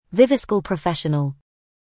Viviscal Professional.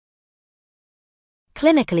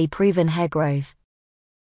 Clinically proven hair growth.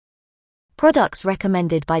 Products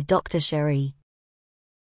recommended by Dr. Sherry.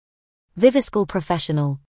 Viviscal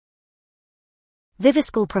Professional.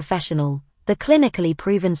 Viviscal Professional, the clinically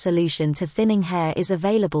proven solution to thinning hair, is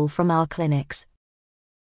available from our clinics.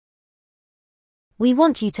 We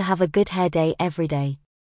want you to have a good hair day every day.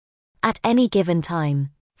 At any given time,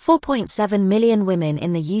 4.7 million women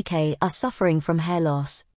in the UK are suffering from hair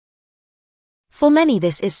loss. For many,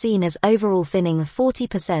 this is seen as overall thinning of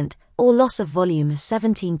 40% or loss of volume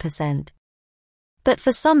 17%. But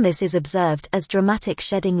for some, this is observed as dramatic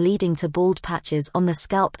shedding leading to bald patches on the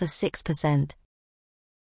scalp of 6%.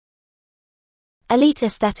 Elite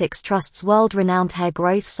Aesthetics Trust's world-renowned hair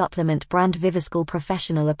growth supplement brand Viviscal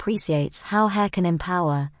Professional appreciates how hair can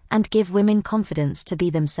empower and give women confidence to be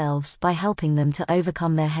themselves by helping them to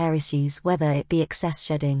overcome their hair issues, whether it be excess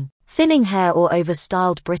shedding, thinning hair, or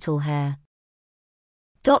over-styled brittle hair.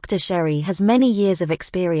 Dr. Sherry has many years of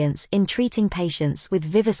experience in treating patients with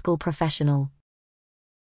Viviscal Professional.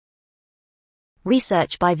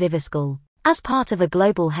 Research by Viviscal. As part of a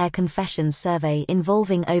global hair confessions survey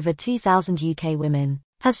involving over 2,000 UK women,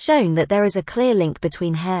 has shown that there is a clear link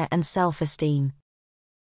between hair and self-esteem.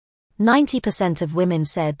 90% of women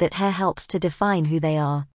said that hair helps to define who they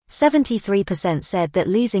are, 73% said that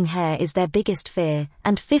losing hair is their biggest fear,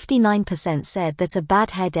 and 59% said that a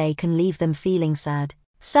bad hair day can leave them feeling sad,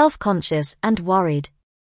 self-conscious, and worried.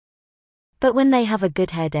 But when they have a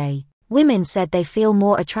good hair day, women said they feel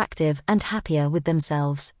more attractive and happier with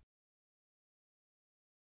themselves.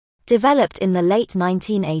 Developed in the late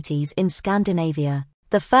 1980s in Scandinavia,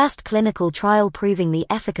 the first clinical trial proving the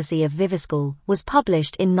efficacy of Viviscal was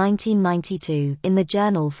published in 1992 in the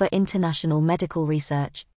Journal for International Medical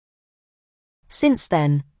Research. Since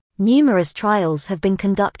then, numerous trials have been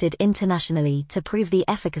conducted internationally to prove the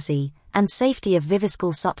efficacy and safety of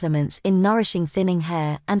Viviscal supplements in nourishing thinning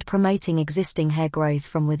hair and promoting existing hair growth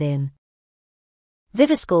from within.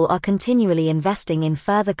 Viviscal are continually investing in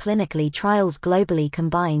further clinically trials globally,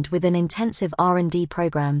 combined with an intensive R&D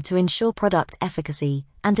program to ensure product efficacy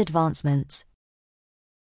and advancements.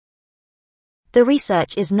 The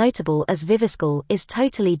research is notable as Viviscal is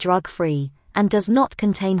totally drug-free and does not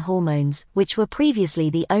contain hormones, which were previously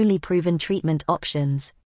the only proven treatment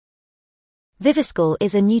options. Viviscal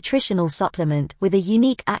is a nutritional supplement with a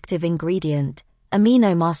unique active ingredient,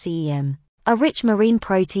 amino-marcem, a rich marine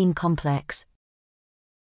protein complex.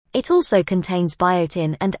 It also contains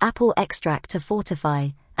biotin and apple extract to fortify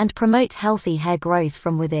and promote healthy hair growth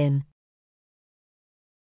from within.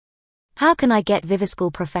 How can I get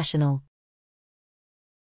Viviscal Professional?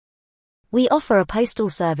 We offer a postal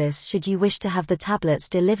service should you wish to have the tablets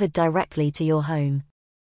delivered directly to your home.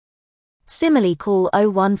 Similarly, call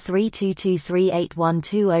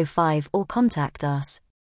 01322381205 or contact us.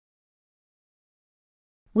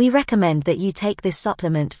 We recommend that you take this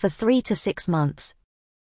supplement for 3 to 6 months.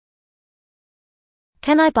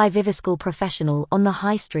 Can I buy Viviscal Professional on the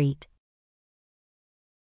high street?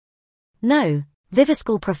 No,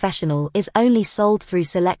 Viviscal Professional is only sold through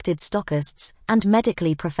selected stockists and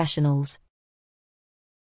medically professionals.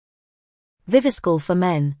 Viviscal for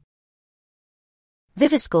men.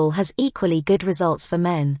 Viviscal has equally good results for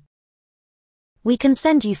men. We can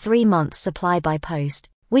send you 3 months supply by post,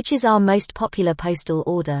 which is our most popular postal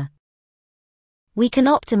order. We can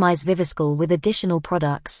optimize Viviscal with additional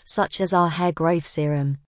products such as our hair growth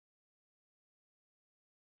serum.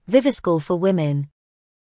 Viviscal for women.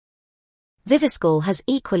 Viviscal has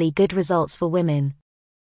equally good results for women.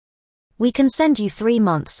 We can send you 3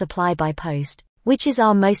 months supply by post, which is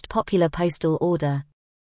our most popular postal order.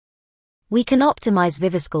 We can optimize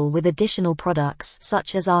Viviscal with additional products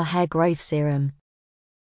such as our hair growth serum.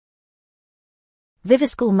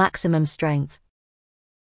 Viviscal Maximum Strength.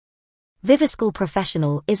 Viviscal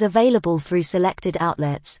Professional is available through selected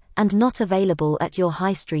outlets and not available at your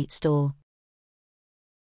high street store.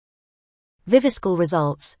 Viviscal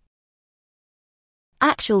results.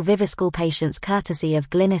 Actual Viviscal patients courtesy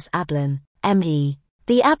of Glynis Ablin, ME,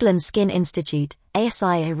 the Ablin Skin Institute,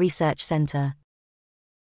 ASI Research Center.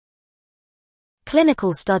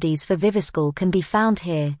 Clinical studies for Viviscal can be found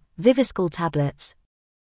here. Viviscal tablets.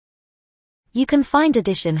 You can find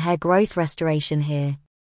Addition Hair Growth Restoration here.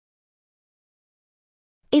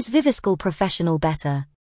 Is Viviscal Professional better?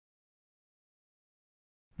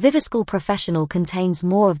 Viviscal Professional contains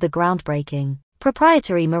more of the groundbreaking,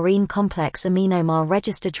 proprietary marine complex amino-mar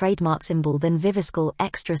registered trademark symbol than Viviscal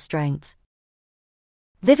Extra Strength.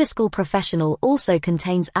 Viviscal Professional also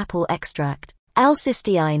contains apple extract,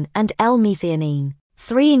 L-cysteine and L-methionine,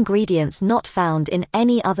 3 ingredients not found in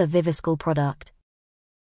any other Viviscal product.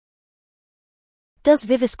 Does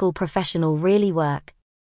Viviscal Professional really work?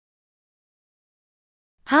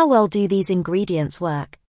 How well do these ingredients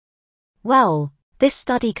work? Well, this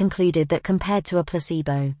study concluded that compared to a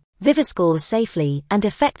placebo, Viviscal safely and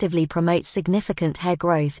effectively promotes significant hair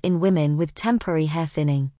growth in women with temporary hair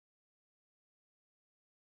thinning.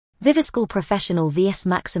 Viviscal Professional vs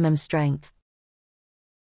Maximum Strength.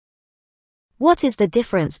 What is the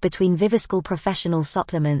difference between Viviscal Professional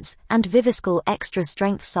supplements and Viviscal Extra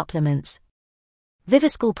Strength supplements?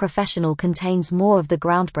 Viviscal Professional contains more of the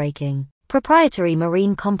groundbreaking, proprietary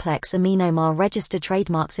marine complex aminomar registered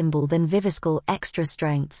trademark symbol than Viviscal Extra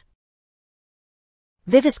Strength.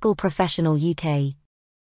 Viviscal Professional UK.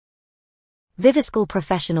 Viviscal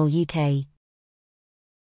Professional UK.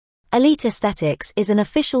 Elite Aesthetics is an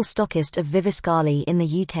official stockist of Viviscal in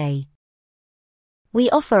the UK. We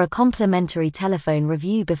offer a complimentary telephone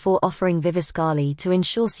review before offering Viviscal to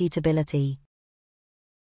ensure suitability.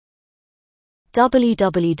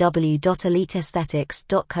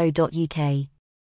 www.eliteaesthetics.co.uk